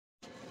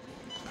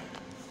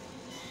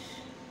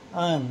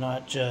I'm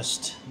not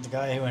just the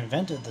guy who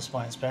invented the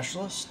spine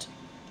specialist,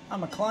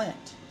 I'm a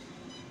client.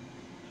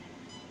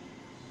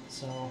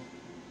 So,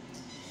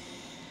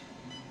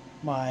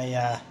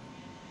 my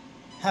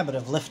habit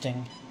of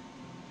lifting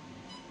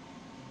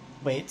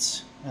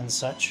weights and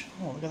such,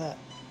 oh look at that,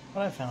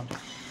 what I found,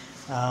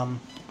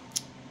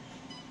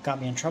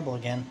 got me in trouble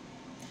again.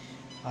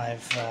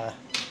 I've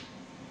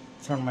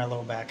thrown my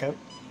low back out,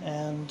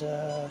 and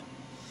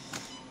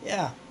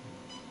yeah,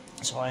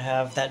 so I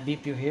have that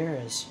beep you hear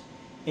is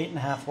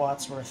 8.5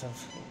 watts worth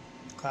of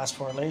class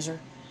 4 laser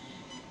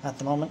at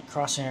the moment,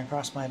 crossing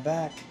across my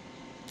back,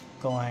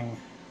 going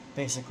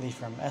basically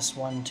from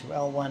S1 to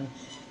L1,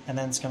 and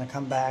then it's going to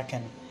come back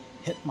and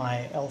hit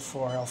my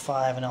L4,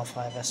 L5, and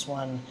L5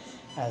 S1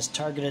 as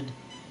targeted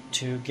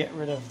to get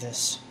rid of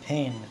this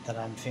pain that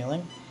I'm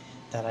feeling,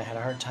 that I had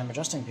a hard time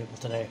adjusting people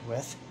today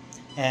with.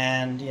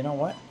 And you know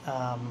what?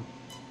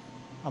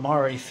 I'm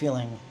already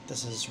feeling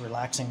this is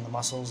relaxing the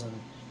muscles and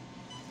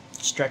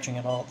stretching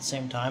it all at the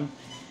same time.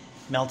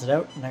 Melted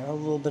out, and I got a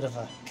little bit of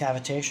a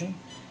cavitation,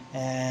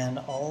 and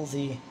all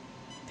the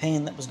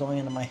pain that was going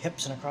into my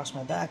hips and across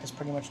my back has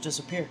pretty much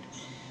disappeared.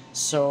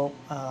 So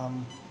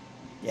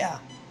yeah,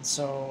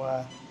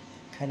 so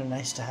kind of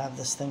nice to have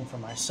this thing for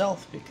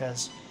myself,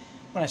 because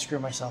when I screw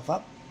myself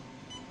up,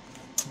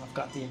 I've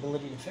got the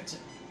ability to fix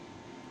it.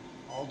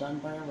 All done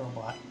by a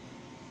robot.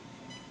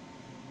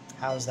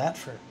 How's that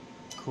for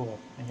cool?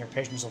 And your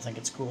patients will think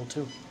it's cool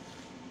too.